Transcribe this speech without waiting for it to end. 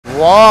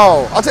Wow,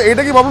 আচ্ছা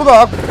এটা কি বাবলু দা?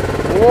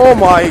 ও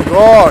মাই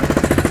গড,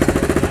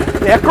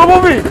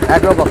 অ্যাক্রোবমিক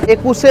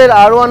 21 এর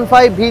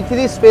R15 V3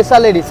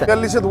 স্পেশাল এডিশন।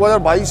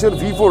 2022 এর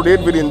V4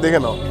 রেড ভেরিয়েন্ট দেখে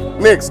নাও।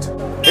 নেক্সট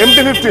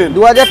MT15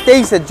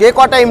 2023 এর যে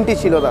কটা এমটি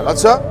ছিল দাদা।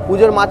 আচ্ছা,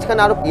 পুজোর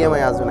মাঝখানে আরো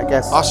ইএমআই আসবে না,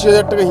 ক্যাশ।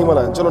 80,000 টাকা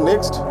হিমালয়ান। চলো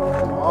নেক্সট।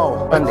 ওয়াও,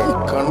 কি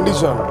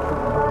কন্ডিশন,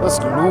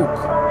 জাস্ট লুক।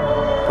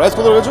 প্রাইস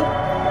কত রয়েছে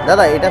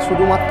দাদা? এটা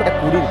শুধুমাত্র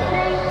 20 গাড়ি,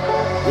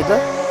 এটা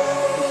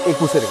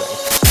 21 এর গাড়ি।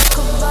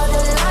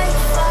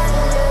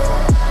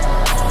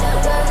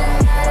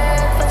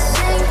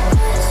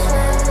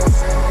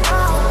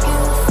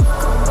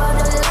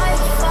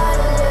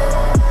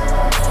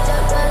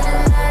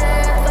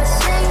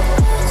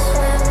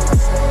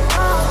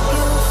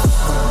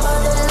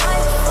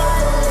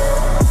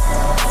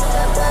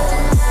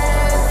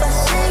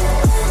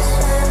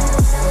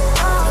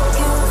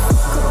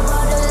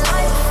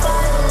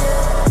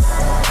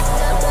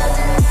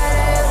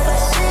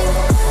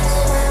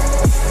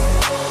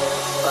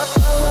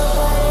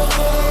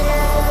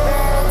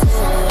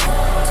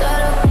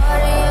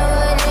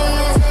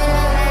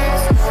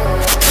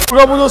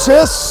 দুর্গাপুজো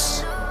শেষ,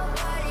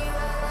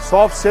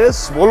 সব শেষ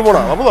বলবো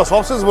না বাবু দা,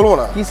 সব শেষ বলবো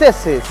না। কিসের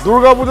শেষ?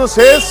 দুর্গাপুজো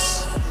শেষ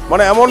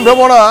মানে এমন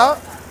ভেবো না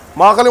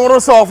মা কালী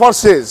মোটরসে অফার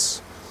শেষ।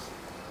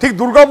 ঠিক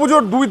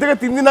দুর্গাপুজোর 2 থেকে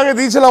 3 দিন আগে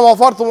দিয়েছিলাম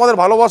অফার তোমাদের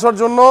ভালোবাসার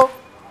জন্য।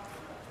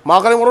 মা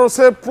কালী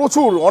মোটরসে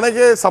প্রচুর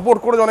অনেকে সাপোর্ট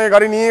করেছে, অনেকে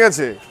গাড়ি নিয়ে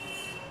গেছে।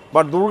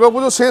 বাট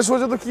দুর্গাপুজো শেষ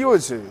হয়েছে তো কি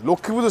হয়েছে,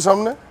 লক্ষ্মী পুজো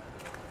সামনে,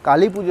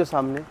 কালী পুজো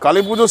সামনে,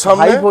 কালী পুজো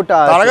সামনে,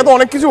 তার আগে তো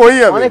অনেক কিছু হয়ে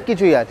যাবে, অনেক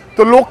কিছুই আছে।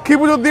 তো লক্ষ্মী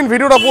পুজোর দিন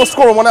ভিডিওটা পোস্ট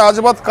করবো, মানে আজ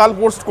বাদ কাল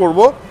পোস্ট করব।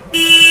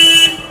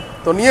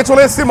 তো নিয়ে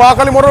চলে এসেছি মা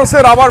কালী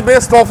মোটরসের আবার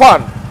বেস্ট অফার,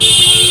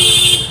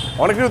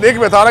 অনেক কিছু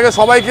দেখবে। তার আগে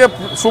সবাইকে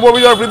শুভ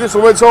বিজয় প্রীতি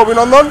শুভেচ্ছা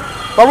অভিনন্দন।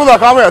 বাবুদা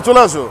কামে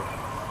চলে আসো।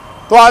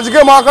 তো আজকে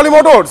মা Kali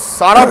motors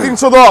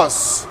RR310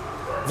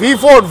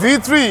 V4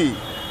 V3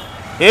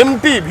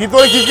 MT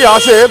ভিতরে কি কি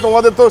আছে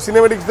তোমাদের তো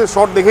সিনেমেটিক্সের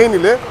শট দেখেই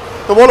নিলে।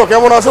 তো বলো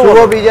কেমন আছো? শুভ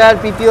বিজয়ের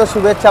প্রীতি ও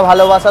শুভেচ্ছা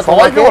ভালোবাসা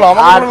সবাইকে বলো,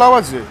 আমার নাম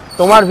আছে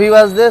তোমার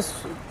ভিউয়ার্সদের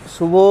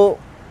শুভ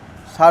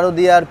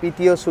শারদীয়ার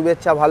প্রীতি ও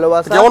শুভেচ্ছা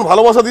ভালোবাসা। কেমন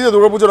ভালোবাসা দিয়েছে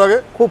দুর্গাপুজোর আগে?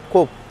 খুব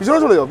খুব। পিছনে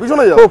চলে যাও,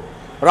 পিছনে যাও। খুব।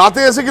 রাতে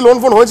এসে কি লোন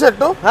ফোন হয়েছে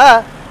একটু? হ্যাঁ,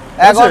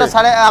 11টা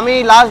সাড়ে, আমি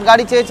লাস্ট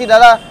গাড়ি চেয়েছি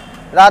দাদা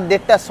রাত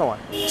 1:30টার সময়।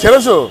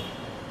 ছেড়েছো?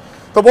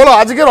 তো বলো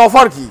আজকের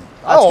অফার কি?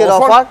 আজকের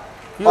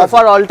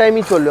অফার অল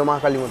টাইমই চললো মা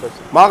কালী মোটরস।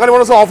 মা কালী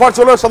মোটরসে অফার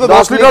চলে, সাথে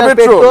 10 লিটার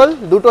পেট্রোল,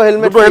 দুটো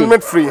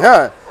হেলমেট ফ্রি।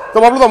 হ্যাঁ, তো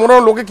ভাবলো তো মনে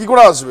হয় লোকে কি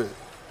করে আসবে?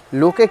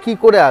 লোকে কি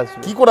করে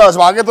আসবে? কি করে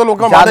আসবে? আগে তো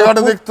লোকে মাঠে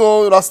ঘাটে দেখতো,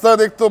 রাস্তায়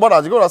দেখতো, বাট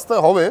আজকেও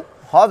রাস্তায় হবে।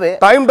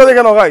 টাইমটা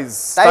দেখে নাও গাইস,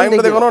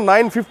 টাইমটা দেখে নাও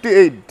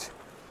 9:58।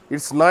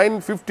 ইটস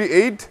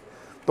 9:58।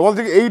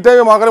 তোমাদের এই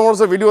টাইমে মা কালী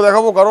মোটরসে ভিডিও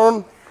দেখাবো, কারণ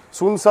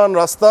শুনশান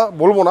রাস্তা,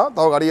 বলবো না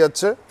তাও গাড়ি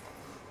যাচ্ছে।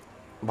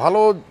 ভালো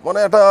মানে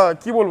একটা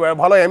কি বলবো,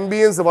 ভালো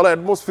অ্যাম্বিয়েন্স, ভালো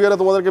অ্যাটমসফিয়ারে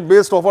তোমাদেরকে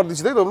বেস্ট অফার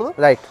দিচ্ছি, তাই তো?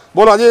 রাইট।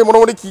 বলো আজ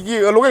মোটামুটি কি কি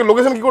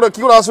লোকেশন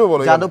কি করে আসবে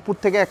বলো? যাদবপুর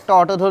থেকে একটা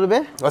অটো ধরবে।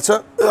 আচ্ছা,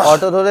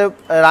 অটো ধরে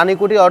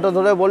রানীকুটি অটো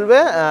ধরে বলবে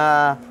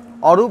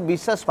Arup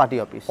Biswas party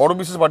office. Arup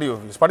Biswas party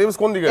office. Party office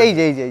কোন দিকে? এই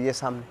যে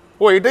সামনে।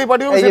 ও এটাই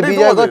পার্টি অফিস? এই যে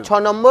বিজয়গড় 6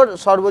 নম্বর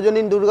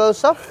সর্বজনীন দুর্গা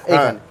উৎসব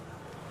এইখানে।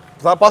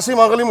 তার পাশেই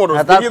মা কালী মোটরস,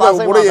 দেখি দাও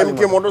উপরে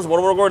এমকে মোটরস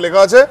বড় বড় করে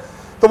লেখা আছে।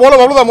 তো বলো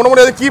ভালো দা,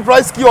 মোটামুটি কি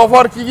প্রাইস, কি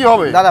অফার, কি কি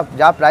হবে? দাদা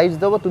যা প্রাইস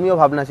দেবো তুমিও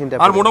ভাবনা চিন্তা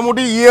করো। আর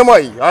মোটামুটি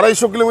ইএমআই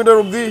 250 কিলোমিটার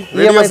অবধি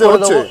রেডিয়াসে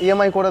হচ্ছে।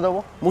 ইএমআই করে দেবো।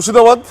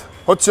 মুর্শিদাবাদ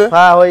হচ্ছে?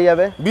 হ্যাঁ হয়ে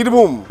যাবে।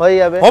 বীরভূম হয়ে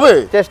যাবে, হবে,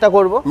 চেষ্টা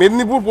করব।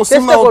 মেদিনীপুর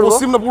পশ্চিম না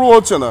পূর্ব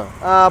হচ্ছে না?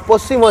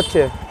 পশ্চিম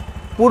হচ্ছে,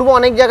 পূর্ব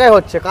অনেক জায়গায়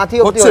হচ্ছে, কাঁথি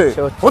অবধি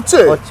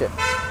হচ্ছে।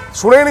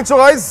 শুনে নিচ্ছ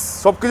গাইস,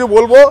 সবকিছু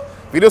বলবো,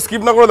 ভিডিও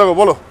স্কিপ না করে দেখো।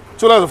 বলো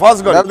চলে আসো,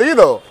 ফার্স্ট গাড়ি দেখিয়ে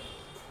দাও।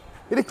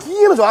 এটা কি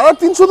এনেছো?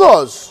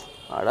 RR310।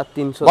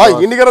 ভাই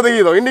ইন্ডিকেটর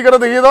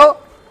দেখিয়ে দাও।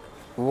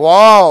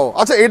 ওয়াও,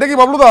 আচ্ছা এটা কি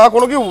বাবলু দা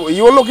কোনো কি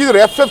ইয়েলো কি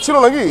র‍্যাপ ছিল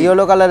নাকি?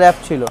 ইয়েলো কালার র‍্যাপ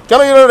ছিল। কেন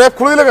ইয়েলো র‍্যাপ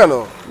খুলে দিলে কেন?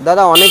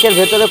 দাদা অনেকের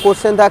ভেতরে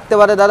কোশ্চেন থাকতে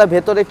পারে, দাদা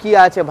ভেতরে কি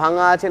আছে,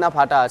 ভাঙা আছে না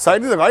ফাটা আছে।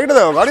 সাইডে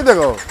দেখো, গাড়ি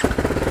দেখো।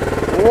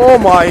 ও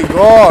মাই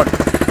গড,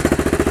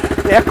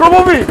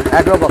 অ্যাক্রোবমিক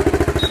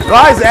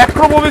গাইস,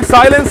 অ্যাক্রোবমিক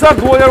সাইলেন্সার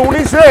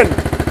 2019 এর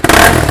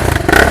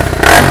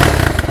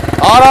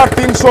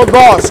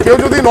RR310। কেউ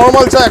যদি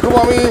নরমাল চায়, এখন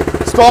আমি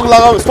স্টক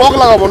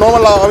লাগাবো,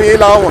 নরমাল আমি এই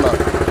লাগাবো না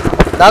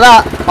দাদা।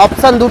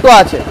 অপশন দুটো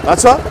আছে।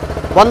 আচ্ছা,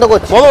 বন্ধ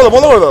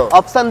করে দাও।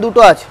 অপশন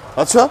দুটো আছে।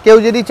 আচ্ছা, কেউ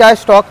যদি চায়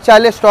স্টক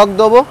চাইলে স্টক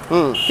দেবো,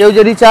 কেউ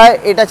যদি চায়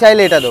এটা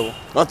চাইলে এটা দেবো।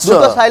 আচ্ছা,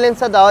 দুটো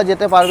সাইলেন্সার দেওয়া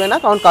যেতে পারবে না,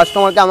 কারণ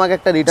কাস্টমারকে আমাকে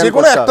একটা রিটার্ন যে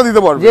কোনো একটা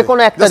দিতে পারবে। যে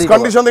কোনো একটা দিতে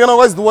কন্ডিশন দেখে নাও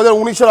গাইস,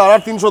 2019 এর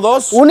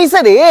RR310। 19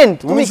 এর এন্ড,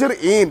 19 এর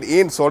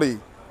এন্ড সরি।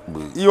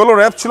 ইয়েলো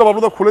র‍্যাপ ছিল বাবু,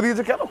 তো খুলে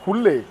দিয়েছে কেন?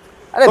 খুললে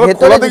আরে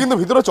ভেতরে কিন্তু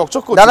ভিতরে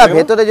চকচক করছে। দাদা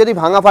ভেতরে যদি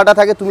ভাঙা ফাটা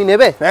থাকে তুমি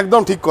নেবে?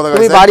 একদম ঠিক কথা।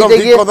 তুমি বাড়িতে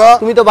গিয়ে,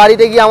 তুমি তো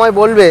বাড়িতে গিয়ে আমায়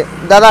বলবে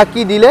দাদা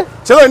কি দিলে।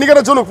 চলো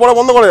ইন্ডিকেটর চলুক, পরে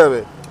বন্ধ করে যাবে।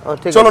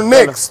 চলো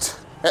নেক্সট।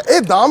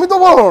 এই দামই তো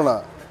বলো না।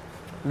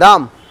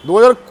 দাম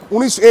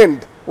 2019 এন্ড,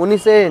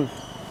 19 এন্ড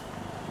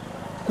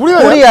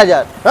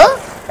 20,000। হ্যাঁ,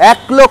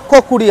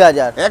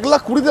 1,20,000।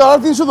 1,20,000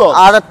 RR310।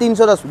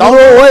 RR310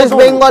 পুরো ওয়েস্ট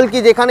বেঙ্গল কি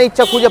যেখানে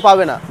ইচ্ছা খুঁজে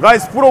পাবে না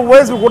গাইস, পুরো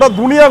ওয়েস্ট গোটা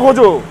দুনিয়া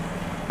খোঁজো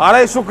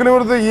 250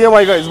 কিলোমিটার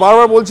ইএমআই গাইস,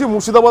 বারবার বলছি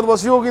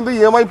মুর্শিদাবাদবাসীও কিন্তু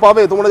ইএমআই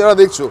পাবে তোমরা যারা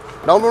দেখছো।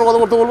 ডাউন পেমেন্ট কত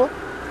করতে বলবো?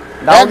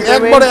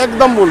 একবারে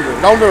একদম বলবে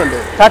ডাউন পেমেন্টে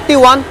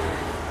 31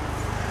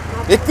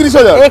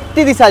 31,000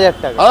 31,000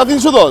 টাকা।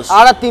 RR310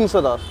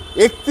 RR310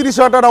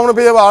 31,000 টাকা ডাউনে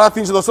পেয়ে যাবে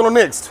RR310। চলো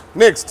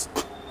নেক্সট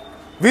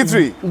V3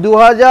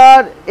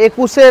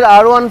 2021 এর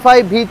R15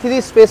 V3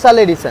 স্পেশাল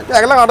এডিশন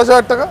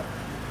 1,28,000 টাকা।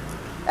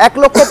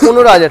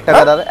 1,15,000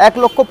 টাকা দাদা,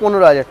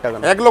 1,15,000 টাকা।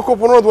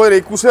 1,15,000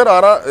 2021 এর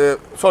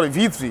সরি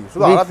V3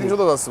 শুধু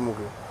RR310 আসছে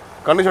মুখে।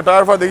 কন্ডিশন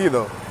টায়ার ফায়ার দেখিয়ে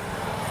দাও।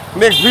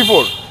 নেক্সট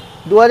V4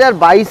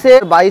 2022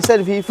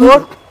 এর V4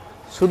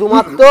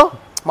 শুধুমাত্র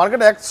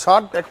মার্কেট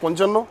 160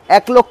 155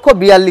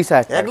 1,42,000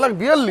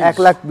 1,42,000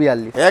 1,42,000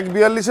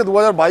 1,42,000 এ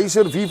 2022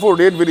 এর V4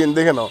 রেড ভেরিয়েন্ট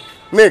দেখে নাও।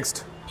 নেক্সট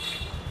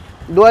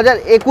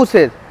 2021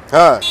 এর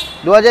হ্যাঁ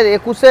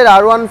 2021 এর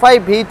R15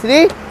 V3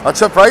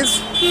 আচ্ছা প্রাইস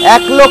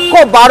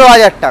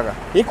 1,12,000 টাকা।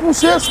 21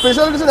 এর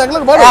স্পেশাল এডিশন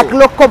 1,12,000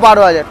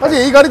 1,12,000 টাকা। আচ্ছা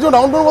এই গাড়ির জন্য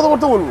ডাউন পেমেন্ট কত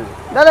করতে বলবো?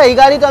 দাদা এই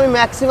গাড়ি তো আমি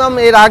ম্যাক্সিমাম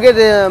এর আগে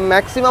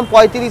ম্যাক্সিমাম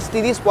 35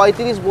 30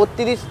 35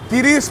 32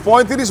 30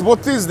 35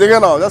 32 দেখে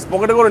নাও, জাস্ট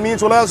পকেটে করে নিয়ে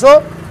চলে আসো।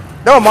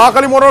 দেখো মা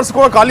কালী মোটরস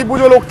কোনো কালী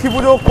পুজো লক্ষ্মী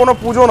পুজো কোনো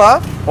পুজো না,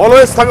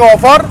 অলওয়েজ থাকে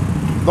অফার।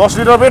 10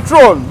 লিটার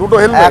পেট্রোল, দুটো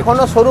হেলমেট।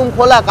 এখনো শোরুম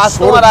খোলা,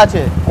 কাস্টমার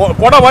আছে।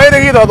 কটা বাইরে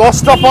দেখিয়ে দাও?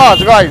 10টা 5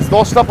 গাইস,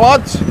 10টা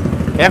 5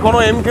 এখনো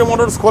এমকে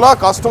মোটরস খোলা,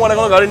 কাস্টমার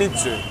এখনো গাড়ি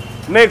নিচ্ছে।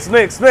 নেক্সট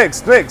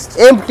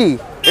এমটি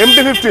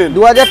 15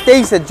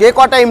 2023 এর যে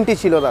কটা এমটি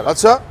ছিল দাদা,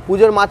 আচ্ছা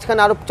পুজোর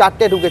মাঝখানে আরো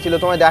 4টে ঢুকেছিল,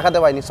 তোমায় দেখাতে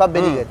পাইনি, সব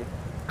বেরিয়ে গেছে,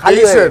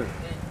 খালি হয়ে গেছে।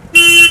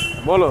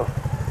 বলো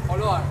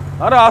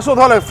আরে আসো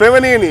তাহলে ফ্রেমে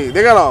নিয়ে নি,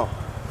 দেখে নাও।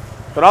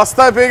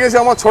 রাস্তায় পেয়ে গেছি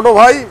আমার ছোট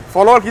ভাই।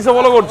 ফলোয়ার কিসে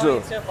ফলো করছো?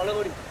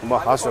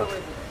 বাহ আসো।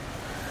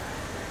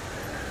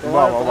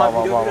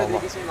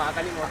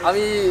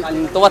 আমি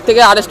তোমার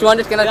থেকে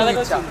RS200 কেনার খুব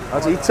ইচ্ছা।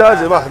 আচ্ছা ইচ্ছা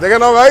আছে, বাহ দেখে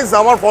নাও গাইস,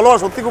 আমার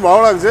ফলোয়ার সত্যি খুব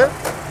ভালো লাগছে।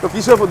 তো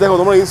কিসের দেখো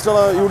তোমরা? ইনস্টা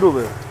না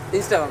ইউটিউবে?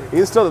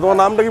 ইনস্টাতে। তোমার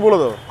নামটা কি বলে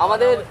দাও?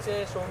 আমাদের হচ্ছে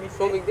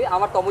সৌমিক দি,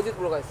 আমার তমজিৎ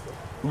প্রকাশ।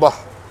 বাহ,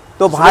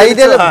 তো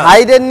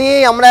ভাইদের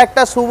নিয়েই আমরা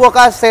একটা শুভ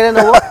কাজ সেরে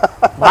নেব।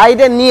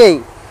 ভাইদের নিয়েই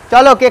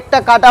চলো কেকটা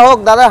কাটা হোক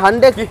দাদা।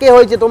 100K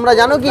হয়েছে তোমরা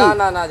জানো কি?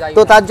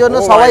 তো তার জন্য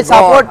সবাই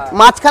সাপোর্ট,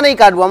 মাঝখানেই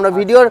কাটবো আমরা,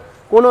 ভিডিওর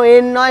কোনো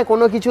এন্ড নয়,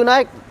 কোনো কিছু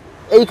নয়,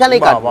 এইখানেই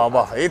কাটবো।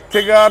 বাহ এর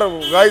থেকে আর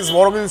গাইস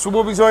বড় কিছু শুভ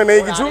বিষয়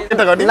নেই কিছু।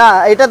 এটা কাটি না,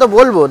 এটা তো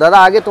বলবো দাদা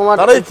আগে তোমার।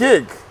 আরে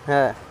কেক,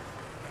 হ্যাঁ।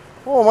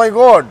 ও মাই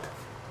গড,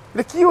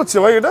 এটা কি হচ্ছে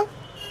ভাই? এটা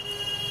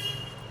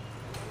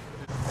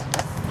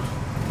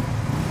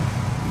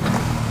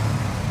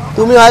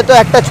তুমি হয়তো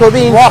একটা ছবি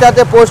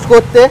ইনস্টাতে পোস্ট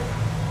করতে,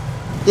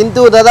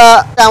 কিন্তু দাদা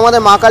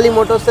আমাদের মা কালী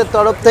মোটরসের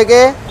তরফ থেকে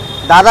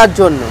দাদার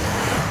জন্য।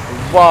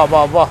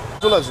 বাহ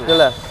চলে আসো।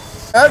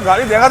 হ্যাঁ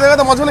গাড়ি দেখা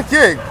তো মাঝখানে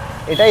কেক,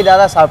 এটাই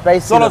দাদা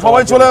সারপ্রাইজ। চলো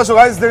সবাই চলে আসো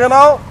গাইস, দেখে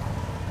নাও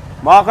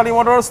মা Kali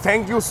motors.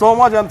 Thank you so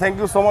much and thank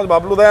you so much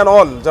Bablu the end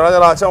all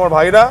যারা আছে আমার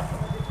ভাইরা।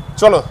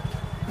 চলো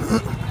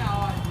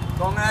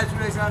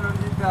কংগ্রাচুলেশন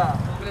রঞ্জিত দা।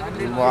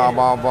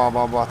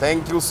 বাহ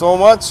থ্যাংক ইউ সো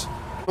মাচ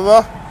দাদা।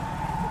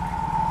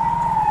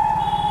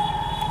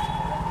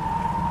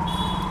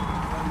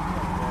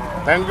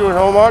 Thank you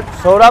so much.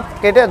 Sourav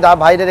কেটে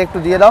ভাইদের একটু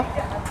দিয়ে দাও।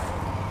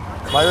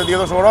 ভাইদের দিয়ে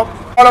দাও সৌরভ।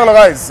 ভালো লাগলো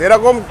গাইস,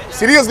 এরকম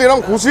সিরিয়াসলি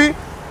এরকম খুশি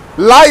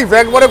লাইভ,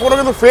 একবারে কোনো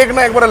কিন্তু ফেক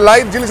না, একবারে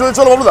লাইভ জিনিস হচ্ছে।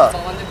 চলো বাবুদা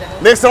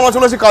নেক্সট আমরা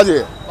চলে আসি কাজে।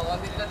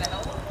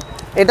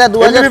 এটা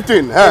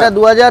 2015 হ্যাঁ, এটা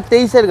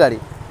 2023 এর গাড়ি।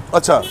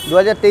 আচ্ছা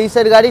 2023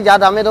 এর গাড়ি, যা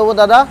দামে দেবো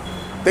দাদা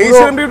 23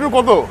 এমডি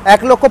কত?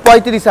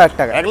 1,35,000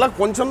 টাকা।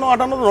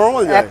 1,55,58 তো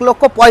নরমাল যায়।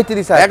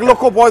 1,35,000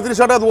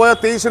 1,35,000 টাকা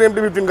 2023 এর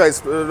MT15 গাইস।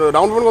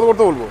 ডাউন পেমেন্ট কত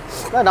করতে বলবো?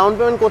 না ডাউন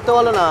পেমেন্ট করতে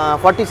বলো না,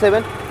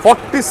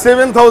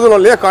 47,000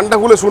 অনলি। কানটা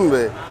খুলে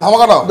শুনবে।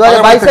 ধামাকাটা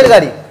 2022 এর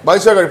গাড়ি।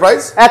 22 এর গাড়ি,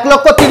 প্রাইস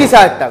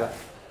 1,30,000 টাকা।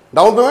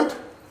 Down payment?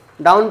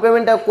 ডাউন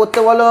পেমেন্ট করতে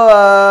বলো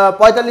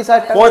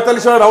 45,000 টাকা।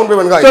 45,000 ডাউন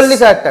পেমেন্ট গাইস।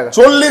 40,000 টাকা।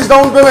 40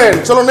 ডাউন পেমেন্ট।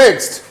 চলো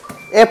নেক্সট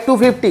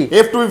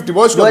F250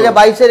 বয়স কত?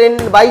 2022 এর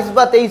 22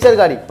 বা 23 এর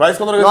গাড়ি। প্রাইস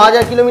কত রেখেছো?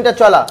 9000 কিলোমিটার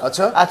চলা।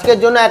 আচ্ছা আজকের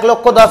জন্য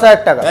 1,10,000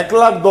 টাকা।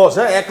 1,10,000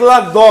 হ্যাঁ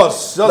 1,10,000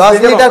 10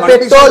 লিটার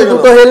পেট্রোল,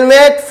 দুটো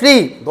হেলমেট ফ্রি।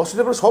 10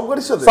 লিটার সব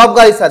গাড়ির সাথে? সব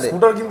গাড়ির সাথে।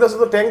 স্কুটার কিনতে আসলে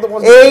তো ট্যাঙ্ক তো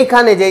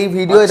এইখানে যে এই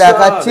ভিডিও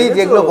দেখাচ্ছি,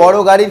 যেগুলো বড়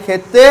গাড়ির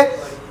ক্ষেত্রে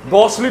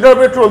 10 লিটার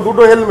পেট্রোল,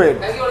 দুটো হেলমেট।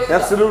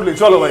 অ্যাবসলিউটলি।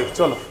 চলো ভাই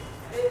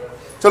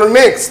চলো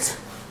নেক্সট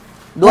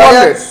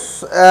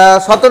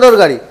 2017 এর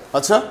গাড়ি।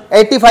 আচ্ছা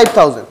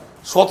 85,000।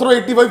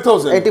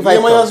 85,000 85,000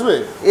 ইএমআই আসবে?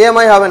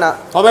 ইএমআই হবে না।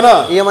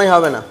 ইএমআই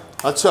হবে না।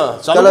 আচ্ছা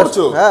চালু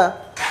করছো? হ্যাঁ।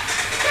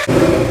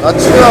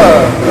 আচ্ছা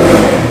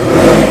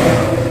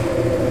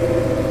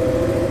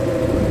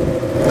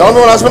ডাউন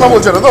পেমেন্ট আসবে না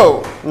বলছে না তো?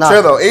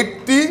 ছেড়ে দাও।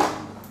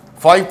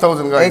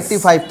 85,000 গাইস।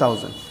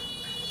 85,000।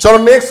 চলো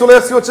নেক্সট চলে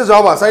আসছি হচ্ছে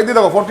জাভা। সাইড দিয়ে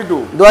দেখো 42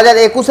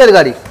 2021 এর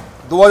গাড়ি।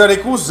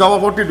 2021 জাভা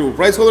 42।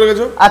 প্রাইস কত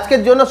রেখেছো?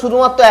 আজকের জন্য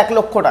শুধুমাত্র 1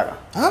 লক্ষ টাকা।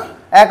 হ্যাঁ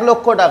 1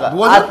 লক্ষ টাকা।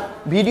 আর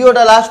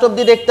ভিডিওটা লাস্ট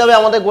অবধি দেখতে হবে,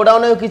 আমাদের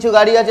গোডাউনেও কিছু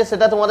গাড়ি আছে,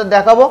 সেটা তোমাদের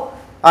দেখাবো।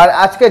 আর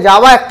আজকে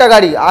যাওয়া একটা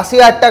গাড়ি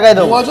 80,000 টাকায়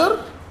দেবো।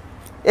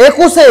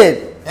 2021 এর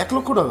 1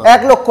 লক্ষ টাকা।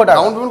 1 লক্ষ টাকা।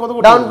 ডাউন পেমেন্ট কত?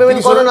 ডাউন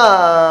পেমেন্ট করো না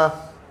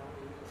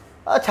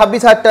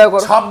 26,000 টাকা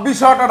করো।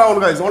 26,000 টাকা ডাউন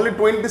গাইস, অনলি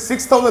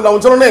 26,000 ডাউন।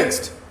 চলো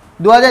নেক্সট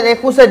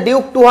 2021 এর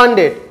ডিউক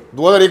 200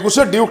 2021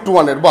 এর ডিউক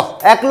 200 বাহ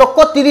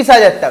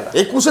 1,30,000 টাকা।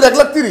 21 এর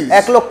 1,30,000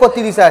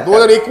 1,30,000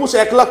 2021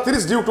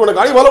 1,30,000 ডিউক 200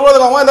 গাড়ি ভালো করে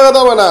আমায় দেখাতে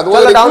হবে না।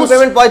 2021 ডাউন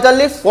পেমেন্ট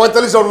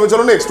 45 ডাউন পেমেন্ট।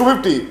 চলো নেক্সট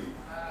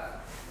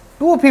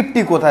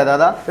 250 কোথায়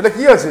দাদা? এটা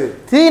কি আছে?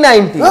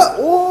 390।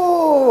 ও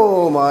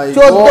মাই গড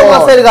 14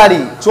 মাসের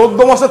গাড়ি।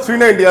 14 মাসে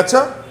 390। আচ্ছা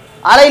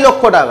 2.5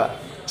 লক্ষ টাকা।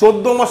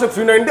 14 মাসে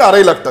 390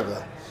 2.5 লাখ টাকা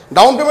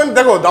ডাউন পেমেন্ট।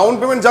 দেখো ডাউন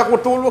পেমেন্ট যা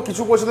করতে বলবো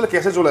কিছু পয়সা দিলে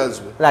ক্যাশে চলে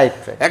আসবে। রাইট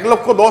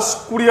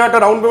 1,10,20,000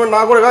 টাকা ডাউন পেমেন্ট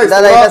না করে গাইস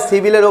দাদা এটা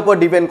সিভিলের উপর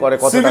ডিপেন্ড করে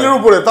কত টাকা। সিভিলের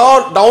উপরে তাও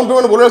ডাউন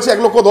পেমেন্ট বলে রাখছি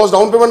 1,10,000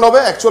 ডাউন পেমেন্ট হবে।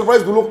 অ্যাকচুয়াল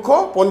প্রাইস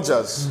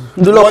 2,50,000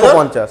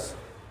 2,50,000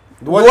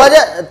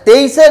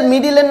 2023 এর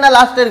মিডলের না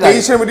লাস্টের গাড়ি?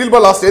 23 এর মিডল বা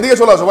লাস্ট। এদিকে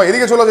চলে আসো ভাই,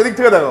 এদিকে চলে আসো, এদিক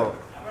থেকে দেখো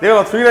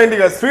 390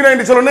 গাইস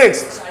 390। চলো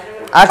নেক্সট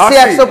RC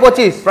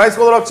 125 প্রাইস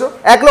কত রাখছো?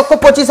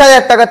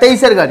 1,25,000 টাকা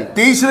 23 এর গাড়ি।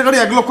 23 এর গাড়ি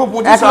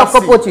 1,25,000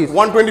 1,25,000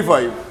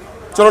 125।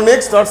 চলো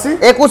নেক্সট RC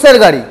 21 এর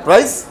গাড়ি।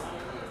 প্রাইস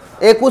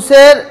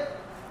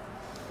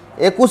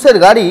 21 এর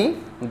গাড়ি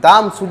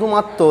দাম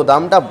শুধুমাত্র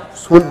দামটা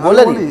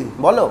বলে দিই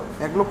বলো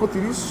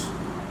 1,30,000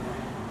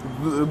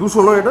 200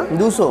 নয় এটা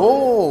 200। ও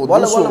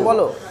বলো বলো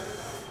বলো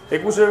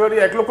 21 এর গাড়ি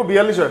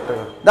 1,42,000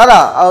 টাকা। দাদা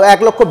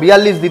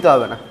 1,42,000 দিতে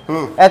হবে না।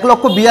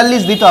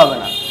 1,42,000 দিতে হবে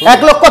না।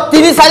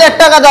 1,30,000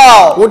 টাকা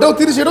দাও। ওটাও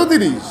 30 এটাও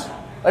 30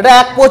 এটা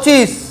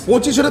 1,25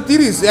 25 এটা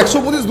 30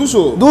 125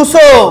 200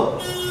 200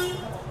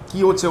 কি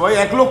হচ্ছে ভাই?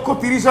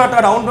 1,30,000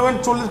 টাকা ডাউন পেমেন্ট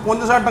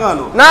 40-50,000 টাকা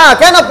আনো না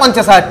কেন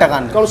 50,000 টাকা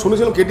আনো? কারণ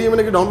শুনেছিলাম কেটিএম এর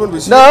নাকি ডাউন পেমেন্ট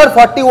বেশি। ধর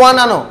 41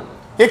 আনো।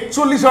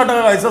 41,000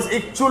 টাকা গাইস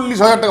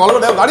 41,000 টাকা। ভালো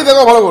করে দেখো গাড়ি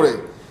দেখো ভালো করে।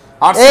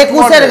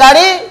 21 এর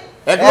গাড়ি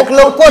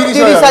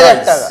 1,30,000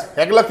 টাকা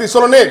 1,30,000।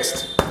 চলো নেক্সট।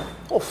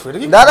 ওফ এটা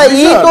কি দাদা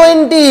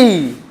E20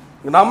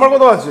 নাম্বার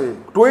কত আছে?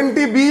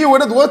 20B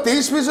ওটা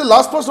 2023 পিসের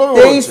লাস্ট ফার্স্ট হবে।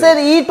 23 এর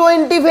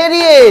E20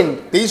 ভেরিয়েন্ট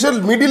 23 এর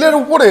মিডলের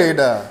উপরে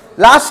এটা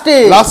লাস্টে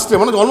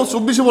মানে অলমোস্ট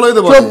 24 বলা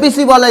যেতে পারে।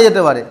 24 বলা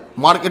যেতে পারে।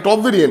 মার্কেট টপ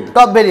ভেরিয়েন্ট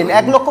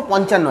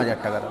 1,55,000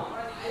 টাকা দাও।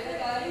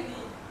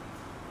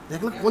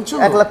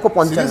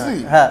 1,55,000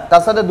 হ্যাঁ,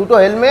 তার সাথে দুটো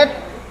হেলমেট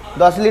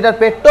 10 লিটার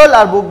পেট্রোল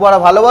আর বুক ভরা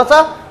ভালোবাসা।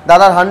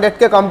 দাদার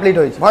 100K কমপ্লিট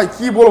হয়েছে। ভাই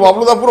কি বলবো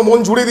বাবলুদা পুরো মন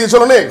ঝুড়িয়ে দিয়ে।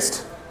 চলো নেক্সট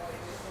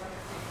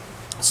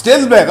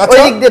স্টেল ব্ল্যাক। আচ্ছা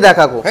ওই দিক দিয়ে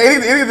দেখাবো। হ্যাঁ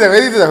এদিকে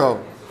দেখো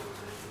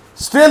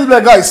স্টেল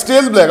ব্ল্যাক গাইস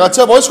স্টেল ব্ল্যাক।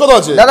 আচ্ছা বয়স কত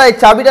আছে? দাদা এই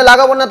চাবিটা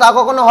লাগাবো না তা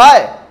কখনো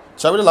হয়?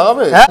 চাবিটা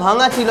লাগাবে? হ্যাঁ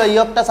ভাঙা ছিল,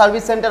 ইয়কটা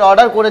সার্ভিস সেন্টার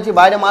অর্ডার করেছি,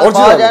 বাইরে মাল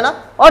পাওয়া যায় না,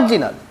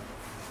 অরিজিনাল।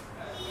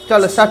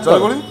 চলো স্টার্ট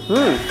করো।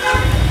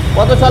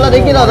 কত চলা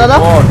দেখি নাও দাদা।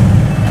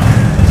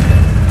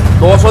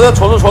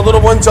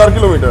 10,617.4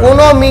 কিলোমিটার।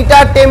 কোনো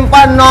মিটার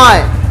টেম্পার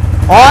নয়,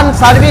 অন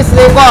সার্ভিস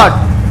রেকর্ড।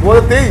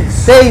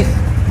 2023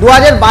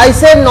 2022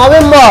 এর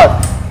নভেম্বর।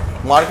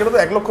 মার্কেটে তো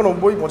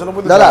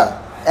 1,90,95 দাদা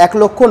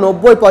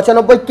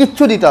 1,90,95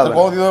 কিচ্ছু দিতে হবে।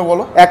 কত দিতে হবে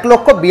বলো?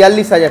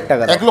 1,42,000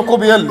 টাকা।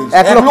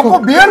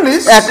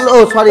 1,42,000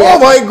 সরি ও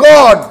মাই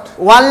গড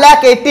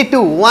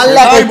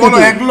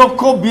 1,82,000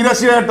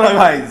 1,82,000 টাকা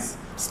গাইস।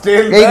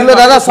 স্টেল এইগুলো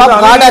দাদা সব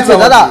গার্ড আছে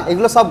দাদা,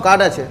 এগুলো সব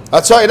গার্ড আছে।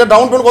 আচ্ছা এটা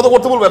ডাউন পেমেন্ট কত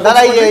করতে বলবে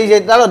দাদা? এই যে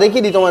দাদা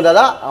দেখিয়ে দিই তোমায়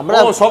দাদা, আমরা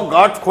সব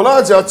গার্ড খোলা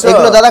আছে। আচ্ছা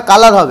এগুলো দাদা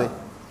কালার হবে,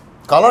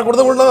 কালার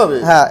করতে বলতে হবে।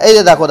 হ্যাঁ এই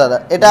যে দেখো দাদা,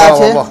 এটা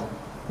আছে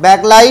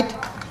ব্যাক লাইট,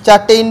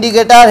 4টে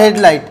ইন্ডিকেটর,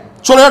 হেডলাইট।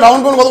 চলো ডাউন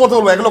পেমেন্ট কত করতে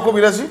বলবো?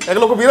 1,82,000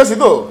 1,82,000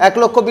 তো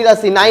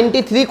 1,82,000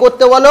 93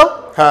 করতে বলো।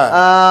 হ্যাঁ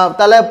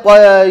তাহলে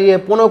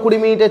 15-20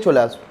 মিনিটে চলে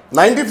আসবে।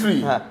 93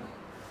 হ্যাঁ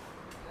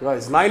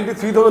গাইস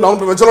 93 তো ডাউন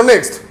পেমেন্ট। চলো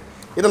নেক্সট।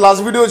 এটা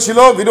লাস্ট ভিডিও ছিল,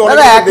 ভিডিও অনেক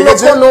দাদা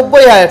দেখেছে।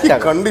 1,90,000 কি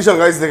টাকা কন্ডিশন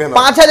গাইস দেখেন না।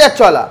 5,000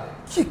 চলা,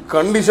 কি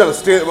কন্ডিশন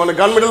মানে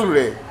গান metal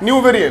grey new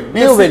variant.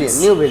 New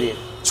variant.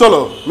 চলো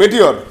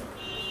মেটিওর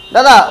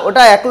দাদা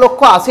ওটা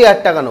 1,80,000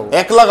 টাকা নেবো।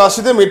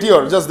 1,80,000 তে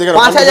মেটিওর জাস্ট দেখেন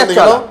 5,000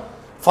 চলা,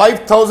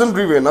 5,000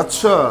 প্রিভেন।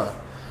 আচ্ছা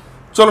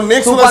চলো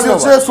নেক্সট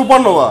হচ্ছে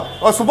সুপারনোভা।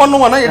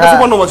 সুপারনোভা না এটা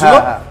সুপারনোভা ছিল।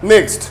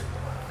 নেক্সট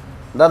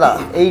দাদা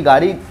এই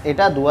গাড়ি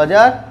এটা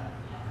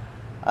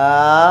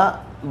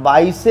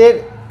 2022 এর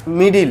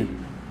মিডল।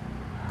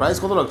 প্রাইস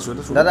কত রাখছো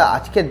এটা? দাদা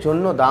আজকের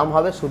জন্য দাম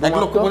হবে শুধু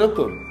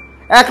 1,75,000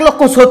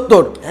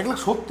 1,70,000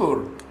 1,70,000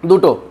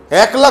 দুটো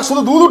 1,00,000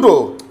 শুধু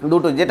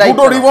দুটো যেটা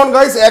দুটো রিবন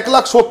গাইস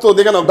 1,70,000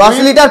 দেখে নাও। 10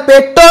 লিটার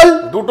পেট্রোল,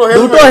 দুটো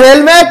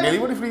হেলমেট।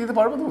 ডেলিভারি ফ্রি দিতে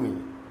পারবে তুমি?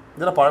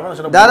 যেটা পারবে না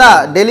সেটা দাদা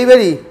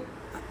ডেলিভারি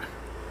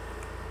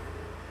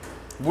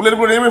বুলেট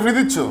করে ডেলিভারি ফ্রি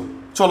দিচ্ছ?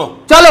 চলো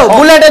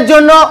বুলেটের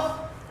জন্য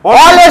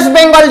all West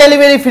Bengal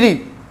delivery free.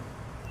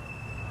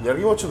 ইয়ার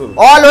কি হচ্ছে? তুমি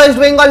all West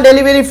Bengal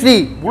delivery free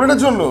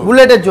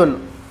বুলেটের জন্য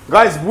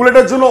গাইস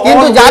বুলেটের জন্য।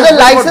 কিন্তু যাদের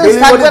লাইসেন্স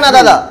থাকবে না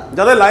দাদা,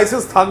 যাদের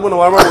লাইসেন্স থাকবে না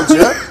বারবার বলছি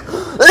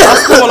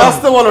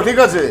আসতে বলো ঠিক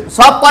আছে।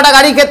 সব কটা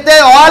গাড়ি ক্ষেত্রে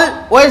all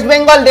West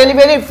Bengal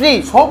delivery free.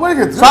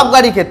 সব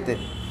গাড়ি ক্ষেত্রে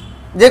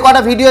যে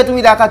কটা ভিডিও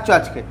তুমি দেখাচ্ছ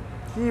আজকে।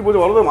 কি বলছো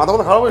বলো তো? মাথা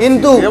খারাপ হয়ে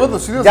কিন্তু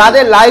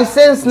যাদের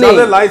লাইসেন্স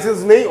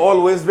নেই অল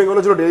ওয়েস্ট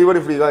বেঙ্গলের জন্য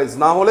ডেলিভারি ফ্রি গাইস।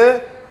 না হলে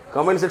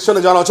কমেন্ট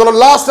সেকশনে জানাও। চলো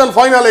লাস্ট এন্ড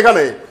ফাইনাল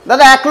এখানে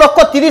দাদা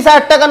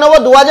 1,30,000 টাকা নেবো।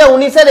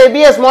 2019 এর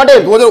এবিএস মডেল,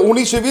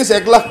 2019 এবিএস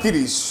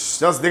 1,30,000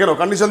 জাস্ট দেখে নাও,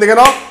 কন্ডিশন দেখে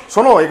নাও।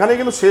 শোনো এখানে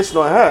কিন্তু শেষ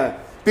নয়, হ্যাঁ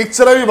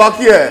পিকচার अभी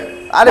বাকি है।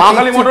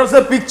 বাঙালি মোটরস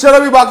এর পিকচার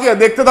अभी বাকি है,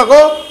 দেখতে থাকো।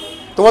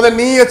 তোমাদের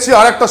নিয়ে যাচ্ছি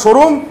আরেকটা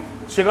শোরুম,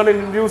 সেখানে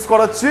ইন্ট্রোডিউস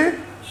করাচ্ছি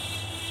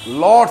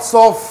লটস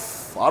অফ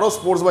আরো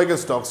স্পোর্টস বাইকের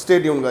stock, stay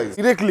tune guys.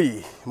 Directly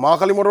মা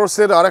কালী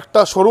মোটরসের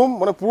আরেকটা শোরুম,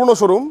 মানে পুরনো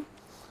শোরুম।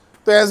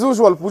 তো অ্যাজ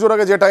ইউজুয়াল পুজোর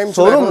আগে যে টাইম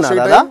ছিল শোরুম না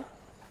দাদা,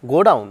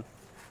 গোডাউন।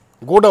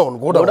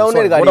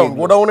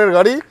 গোডাউনের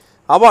গাড়ি।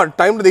 আবার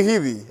টাইমটা দেখিয়ে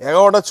দিই,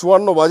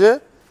 11:54 বাজে।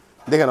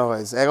 দেখে নাও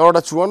গাইস,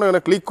 11:54,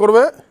 এখানে ক্লিক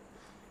করবে,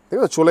 ঠিক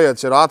আছে, চলে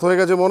যাচ্ছে। রাত হয়ে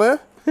গেছে মনে,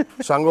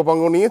 সাঙ্গ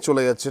পাঙ্গ নিয়ে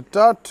চলে যাচ্ছে।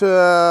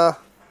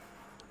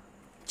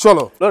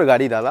 চলো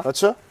গাড়ি দাদা।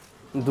 আচ্ছা,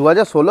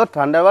 2016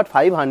 থান্ডারবার্ড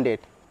 500।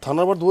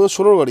 থান্ডারবার্ড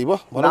 2016 গাড়ি,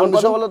 বাহ, ভালো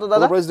কন্ডিশন। বলো তো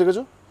দাদা, প্রাইস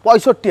দেখেছো?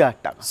 65,000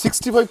 টাকা।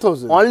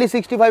 65,000 অনলি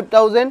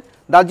 65,000।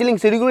 দার্জিলিং,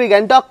 শিলিগুড়ি,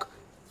 গ্যাংটক,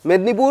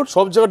 মেদিনীপুর,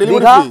 সব জায়গায়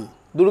ডেলিভারি ফ্রি।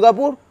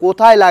 দুর্গাপুর,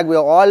 কোথায় লাগবে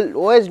all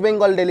West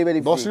Bengal delivery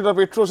free. 10 litre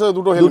petrol সাথে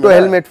দুটো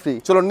হেলমেট ফ্রি।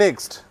 চলো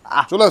নেক্সট,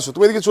 চলে আসো,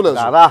 তুমি এদিকে চলে আসো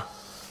দাদা।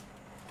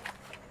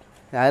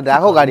 হ্যাঁ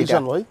দেখো গাড়িটা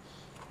ভাই,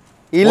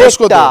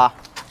 ইলেকট্রা।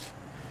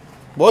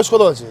 বয়স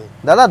কত আছে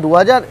দাদা?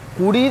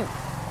 2020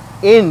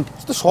 এন্ড।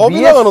 তো সবই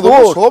লাগানো, তো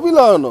সবই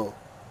লাগানো।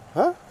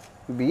 হ্যাঁ,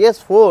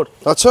 BS4।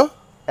 আচ্ছা,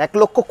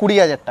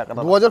 1,20,000 টাকা।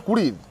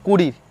 2020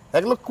 20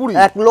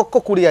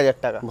 1,20,000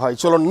 টাকা ভাই।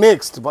 চলো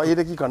নেক্সট ভাই,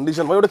 এটা কি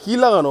কন্ডিশন ভাই? ওটা কি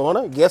লাগানো,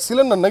 মানে গ্যাস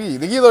সিলিন্ডার নাকি?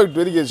 দেখিয়ে দাও একটু,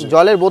 এদিকে এসে।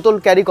 জলের বোতল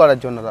ক্যারি করার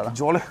জন্য দাদা।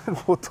 জলের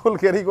বোতল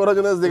ক্যারি করার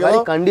জন্য দেখে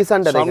নাও।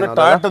 কন্ডিশনটা দেখে নাও, সামনে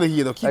টায়ারটা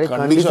দেখিয়ে দাও, কি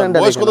কন্ডিশন।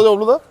 বয়স কত যাবে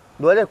বলো?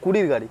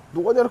 2020 গাড়ি।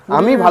 2020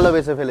 আমি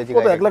ভালোবেসে ফেলেছি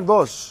কত?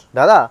 1,10,000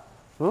 দাদা।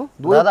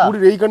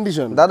 2020 এই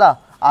কন্ডিশন দাদা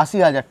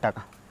 80,000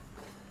 টাকা।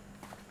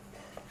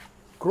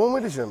 Chrome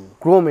addition.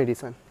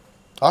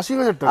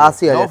 80,000 টাকা।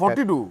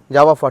 42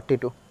 যাওয়া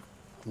 42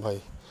 ভাই।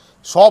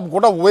 সব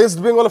গোটা West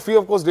Bengal free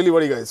of cost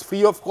delivery guys, free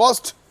of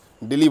cost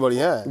delivery.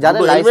 হ্যাঁ,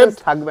 যাদের লাইসেন্স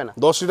থাকবে না,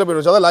 10 লিটার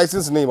বেরো, যাদের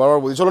লাইসেন্স নেই, বারবার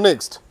বলি। চলো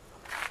নেক্সট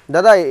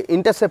দাদা,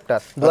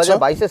 ইন্টারসেপ্টর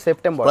 2022 এর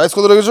সেপ্টেম্বর। প্রাইস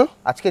কত রেখেছো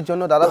আজকের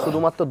জন্য দাদা?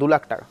 শুধুমাত্র 2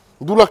 লাখ টাকা।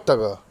 2 লাখ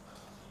টাকা।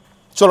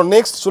 চলো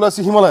নেক্সট, চলে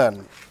আসি হিমালয়ান।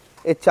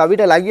 এর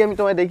চাবিটা লাগিয়ে আমি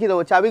তোমায় দেখিয়ে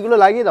দেবো, চাবিগুলো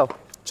লাগিয়ে দাও।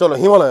 চলো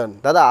হিমালয়ান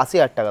দাদা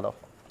 80,000 টাকা দাও।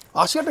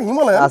 80,000 টাকা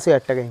হিমালয়ান?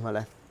 80,000 টাকা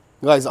হিমালয়ান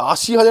গাইস,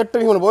 80,000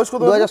 টাকা হিমালয়ান। বয়স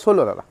কত?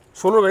 2016 দাদা।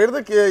 16 গাড়ি।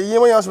 এটাতে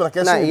ইএমআই আসবে না?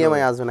 ক্যাশ? না,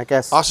 ইএমআই আসবে না,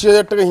 ক্যাশ।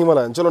 80,000 টাকা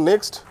হিমালয়ান। চলো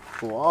নেক্সট।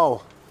 ওয়াও,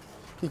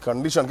 কি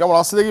কন্ডিশন, কেমন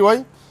আসছে দেখি ভাই।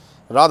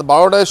 রাত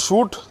 12টায়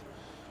শ্যুট,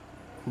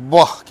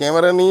 বাহ,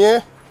 ক্যামেরা নিয়ে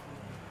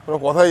কোনো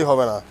কথাই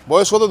হবে না।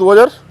 বয়স কত?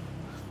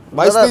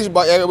 2022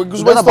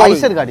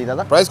 22 এর গাড়ি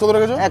দাদা। প্রাইস কত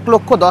রেখেছো?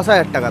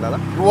 1,10,000 টাকা দাদা।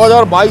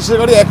 2022 এর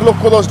গাড়ি,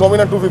 1,10,000,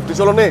 ডমিনার 250।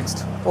 চলো নেক্সট।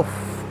 ওফ,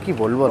 কি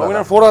বলবো দাদা।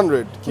 ডমিনার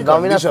 400, কি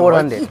ডমিনার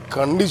 400, কি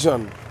কন্ডিশন,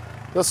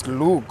 জাস্ট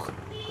লুক।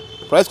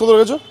 প্রাইস কত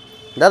রেখেছো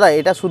দাদা?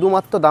 এটা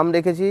শুধুমাত্র দাম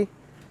রেখেছি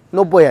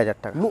 90,000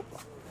 টাকা।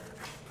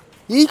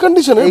 এই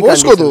কন্ডিশনে?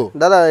 বয়স কত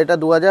দাদা? এটা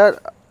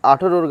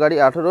 2018 গাড়ি,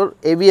 18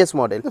 ABS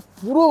মডেল,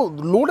 পুরো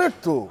লোডেড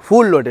তো,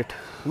 ফুল লোডেড।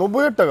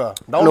 90,000 টাকা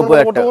ডাউন 90,000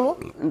 পেমেন্ট টাকা বলো।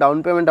 ডাউন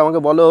পেমেন্ট আমাকে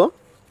বলো।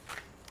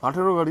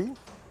 18 গাড়ি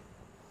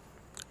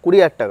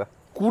 20,000 টাকা।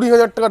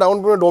 20,000 টাকা ডাউন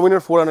পেমেন্ট,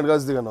 ডমিনার 400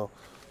 গাছ দেখে নাও,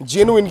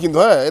 জেনুইন কিন্তু।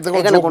 হ্যাঁ, এতে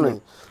কোনো জোক নেই।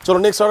 চলো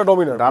নেক্সট, একটা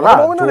ডমিনার। দাদা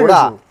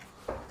জোড়া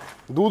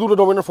দুটো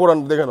ডমিনার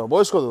 400 দেখে নাও।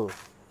 বয়স কত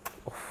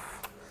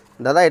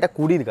দাদা? এটা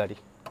 20 গাড়ি,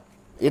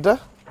 এটা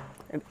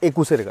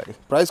 21 এর গাড়ি।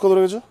 প্রাইস কত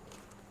রেখেছো?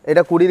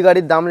 এটা 20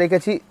 গাড়ির দাম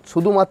রেখেছি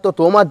শুধুমাত্র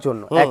তোমার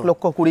জন্য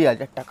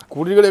 1,20,000 টাকা।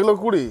 20 গাড়ি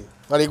 1,20,000,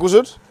 আর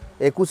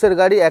 21 এর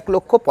গাড়ি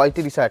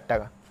 1,35,000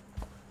 টাকা।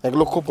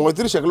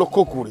 1,35,000,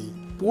 1,20,000,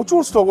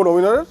 প্রচুর স্টক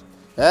ডমিনারের।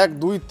 1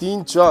 2 3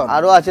 4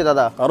 আরো আছে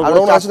দাদা, আরো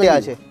 4টে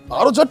আছে।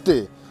 আরো 4টে।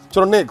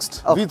 চলো নেক্সট,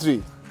 V3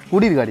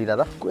 20 গাড়ি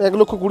দাদা।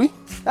 1,20,000।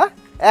 হ্যাঁ,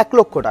 1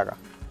 লক্ষ টাকা।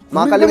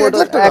 মা কালী মোটর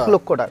 1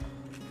 লক্ষ টাকা।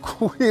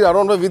 20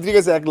 আরাউন্ড V3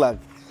 গেছে 1 লাখ।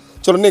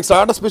 চলো নেক্সট,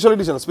 আরেকটা স্পেশাল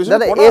এডিশন। স্পেশাল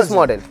দাদা এস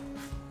মডেল।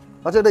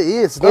 আচ্ছা, এটা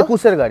এস না?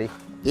 21 এর গাড়ি,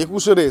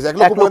 21 এর এস,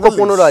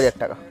 1,15,000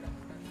 টাকা।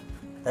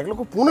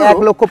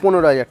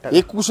 1,15,000 টাকা।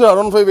 21 এর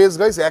R15 এস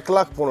গাইস,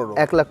 1,15,000।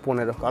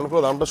 1,15,000। কান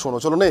করে দামটা শোনো।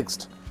 চলো নেক্সট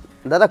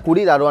দাদা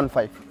 20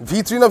 R15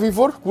 V3 না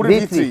V4? 20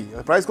 V3।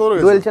 প্রাইস কত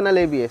রয়েছে? Dual channel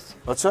ABS।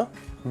 আচ্ছা,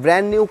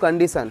 ব্র্যান্ড নিউ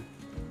কন্ডিশন।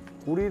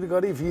 20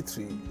 গাড়ি V3,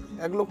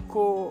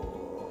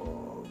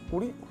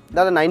 1,20,000।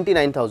 দাদা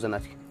 99,000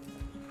 আছে।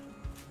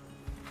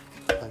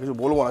 কিছু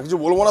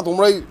বলবো না,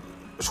 তোমরাই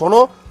শোনো।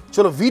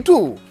 চলো V2।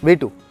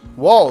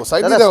 ওয়াও,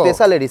 সাইড দাদা দেখো,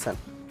 স্পেশাল এডিশন।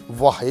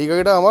 বাহ, এই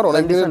গাড়িটা আমার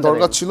অনেক দিনের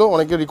দরকার ছিল,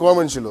 অনেকের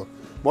রিকোয়ারমেন্ট ছিল।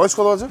 বয়স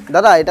কত আছে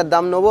দাদা? এটার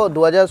দাম নেবো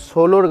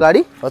 2016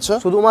 গাড়ি। আচ্ছা,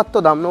 শুধুমাত্র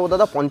দাম নেবো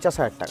দাদা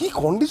 50,000 টাকা। কি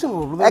কন্ডিশন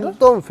বলবো?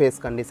 একদম ফ্রেশ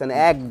কন্ডিশন,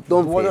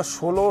 একদম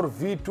 2016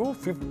 V2,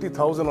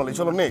 50,000 অনলি।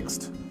 চলো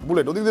নেক্সট,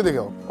 বুলেট। ওদিক দিয়ে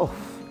দেখো।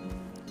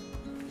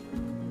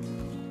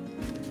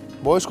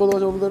 বয়স কত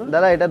আছে বলতে?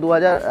 দাদা এটা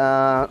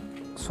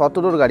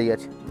 2017 গাড়ি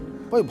আছে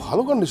ভাই,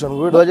 ভালো কন্ডিশন।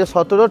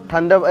 2017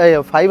 ঠান্ডা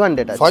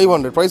 500 আছে।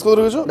 500। প্রাইস কত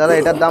রেখেছো দাদা?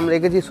 এটার দাম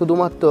রেখেছি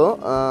শুধুমাত্র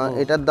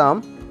এটার দাম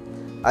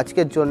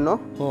আজকের জন্য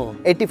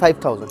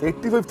 85,000।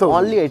 85,000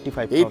 অনলি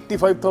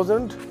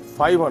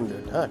 85,500।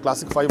 হ্যাঁ,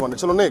 ক্লাসিক 500।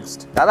 চলো নেক্সট।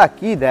 দাদা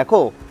কি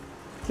দেখো,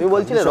 তুমি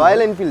বলছিলে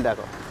রয়্যাল এনফিল্ড,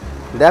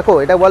 দেখো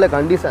এটা বলে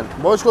কন্ডিশন।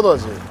 বয়স কত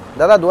আছে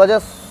দাদা?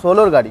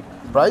 2016 গাড়ি।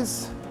 প্রাইস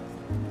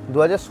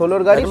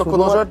 2016 গাড়ি,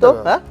 1,10,000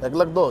 টাকা।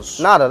 1,10,000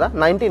 না দাদা,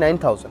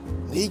 99,000।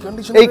 এই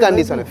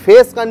কন্ডিশনে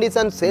ফেস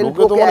কন্ডিশন সেলফ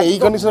ওকে, তোমার এই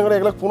কন্ডিশনে গাড়ি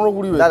 1,15,000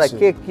 20 হচ্ছে। দাদা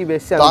কে কি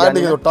বেশি টায়ার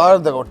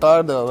দেখো,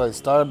 টায়ার দেখো গাইস,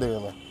 টায়ার দেখো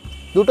না।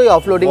 দুটোই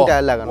অফলোডিং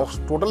টায়ার লাগানো,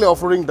 টোটালি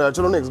অফরোডিং টায়ার।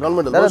 চলো নেক্সট গান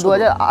মেডেল দাদা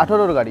 2018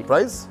 এর গাড়ি।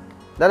 প্রাইস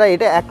দাদা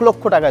এটা 1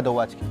 লক্ষ টাকায় দেবো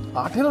আজকে।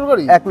 18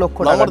 গাড়ি 1 লক্ষ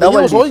টাকা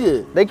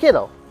দেখিয়ে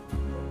দাও।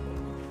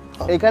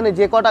 এখানে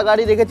যে কটা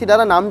গাড়ি দেখেছি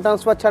দাদা নাম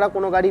ট্রান্সফার ছাড়া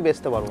কোনো গাড়ি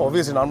বেচতে পারবো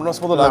অবভিয়াসলি, নাম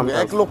ট্রান্সফার তো লাগবে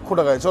 1 লক্ষ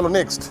টাকায়। চলো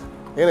নেক্সট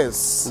এনএস।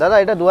 দাদা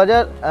এটা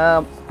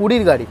 2020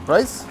 এর গাড়ি।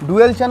 Price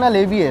dual channel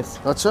ABS.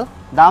 আচ্ছা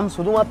দাম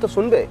শুধুমাত্র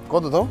শুনবে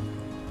কত দাম?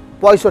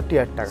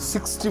 65,000 টাকা।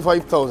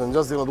 65,000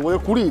 জাস্ট দেখো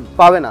 2020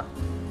 পাবে না,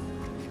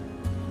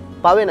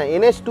 পাবে না।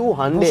 NS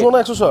 200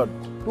 160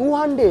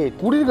 200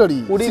 20 গাড়ি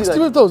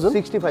 65,000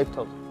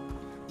 65,000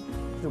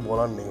 কিছু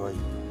বলার নেই ভাই,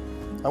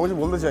 আমি কিছু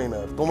বলতে চাই না,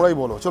 তোমরাই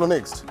বলো। চলো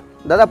নেক্সট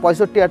দাদা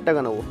 65,000 টাকা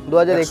নেবো।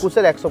 2021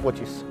 এর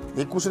 125।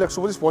 21 এর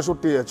 125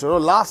 65,000। চলো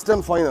লাস্ট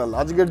এন্ড ফাইনাল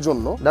আজকের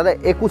জন্য দাদা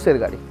 21 এর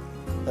গাড়ি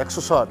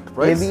 160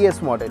 প্রাইস এবিএস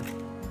মডেল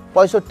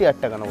 65,000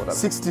 টাকা নেবো দাদা।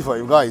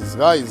 65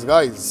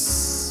 গাইস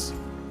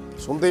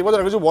শুনতে এই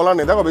বাজার কিছু বলার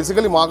নেই। দেখো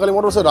বেসিক্যালি মা কালী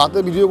মোটরসে রাতে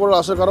ভিডিও করে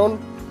আসার কারণ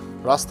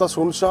রাস্তা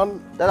শুনশান,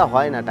 দাদা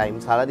হয় না টাইম,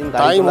 সারাদিন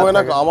টাইম হয়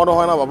না, আমারও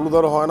হয় না,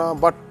 বাবলুদারও হয় না,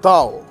 বাট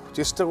তাও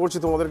চেষ্টা করছি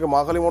তোমাদেরকে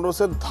মা কালী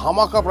মোটরসের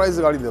ধামাকা প্রাইস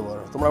গাড়ি দেওয়ার।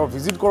 তোমরা একবার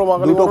ভিজিট করো মা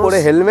কালী দুটো মোটরস। করে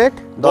হেলমেট,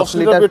 10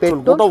 লিটার পেট্রোল,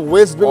 গোটা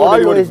West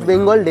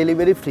Bengal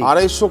delivery free,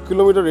 250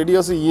 kilometre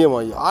রেডিয়াসে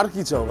EMI. আর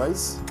কি চাও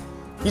গাইস?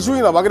 কিছুই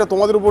না, বাকিটা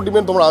তোমাদের উপর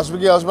ডিপেন্ড, তোমরা আসবে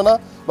কি আসবে না।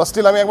 বা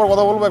স্টিল আমি একবার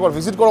কথা বলবো, একবার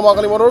ভিজিট করো মা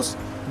কালী মোটরস,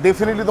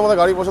 ডেফিনেটলি তোমাদের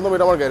গাড়ি পছন্দ হবে,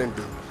 এটা আমার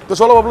গ্যারান্টি। তো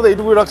চলো বাবলুদা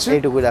এইটুকুই রাখছি।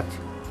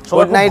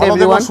 সবাই গুড নাইট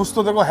এভরিওয়ান, সুস্থ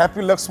থেকো,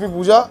 হ্যাপি লক্ষ্মী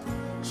পূজা,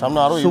 সামনে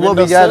আরো শুভ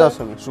বিজয়া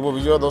দশমী। শুভ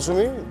বিজয়া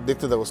দশমী,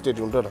 দেখতে থাকো, স্টে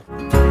টিউনড।